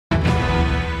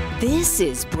This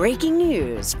is breaking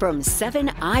news from 7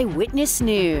 Eyewitness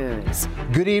News.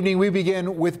 Good evening. We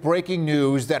begin with breaking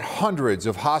news that hundreds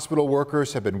of hospital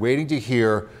workers have been waiting to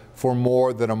hear for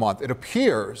more than a month. It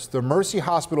appears the Mercy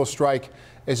Hospital strike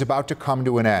is about to come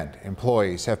to an end.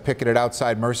 Employees have picketed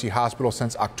outside Mercy Hospital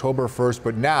since October 1st,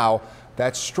 but now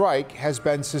that strike has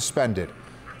been suspended.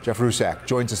 Jeff Rusak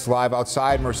joins us live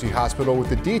outside Mercy Hospital with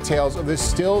the details of this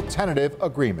still tentative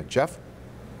agreement. Jeff?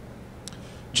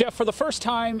 Jeff, for the first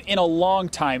time in a long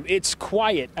time, it's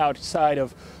quiet outside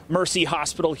of Mercy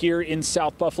Hospital here in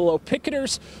South Buffalo.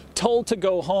 Picketers told to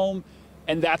go home,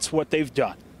 and that's what they've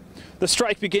done. The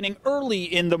strike beginning early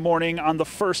in the morning on the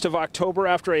 1st of October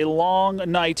after a long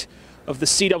night of the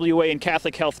CWA and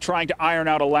Catholic Health trying to iron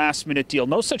out a last-minute deal.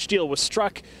 No such deal was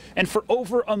struck, and for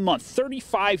over a month,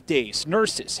 35 days,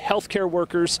 nurses, healthcare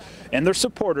workers, and their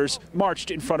supporters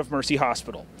marched in front of Mercy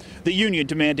Hospital. The union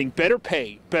demanding better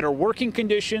pay, better working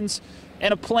conditions,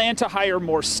 and a plan to hire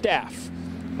more staff.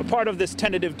 A part of this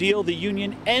tentative deal, the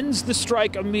union ends the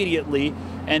strike immediately,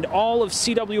 and all of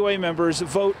CWA members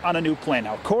vote on a new plan.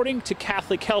 Now, according to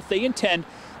Catholic Health, they intend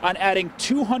on adding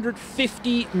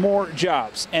 250 more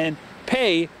jobs, and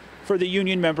pay for the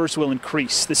union members will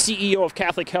increase. The CEO of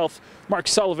Catholic Health, Mark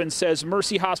Sullivan, says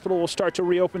Mercy Hospital will start to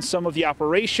reopen some of the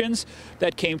operations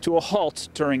that came to a halt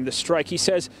during the strike. He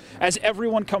says as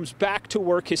everyone comes back to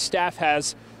work, his staff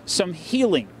has some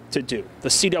healing to do. The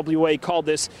CWA called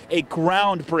this a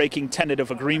groundbreaking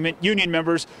tentative agreement. Union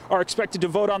members are expected to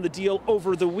vote on the deal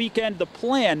over the weekend. The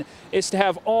plan is to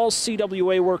have all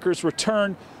CWA workers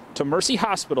return to Mercy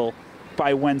Hospital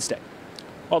by Wednesday.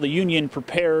 While the union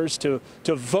prepares to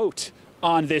vote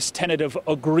on this tentative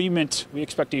agreement, we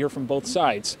expect to hear from both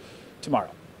sides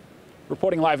tomorrow.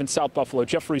 Reporting live in South Buffalo,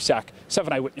 Jeff Rusak,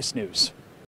 7 Eyewitness News.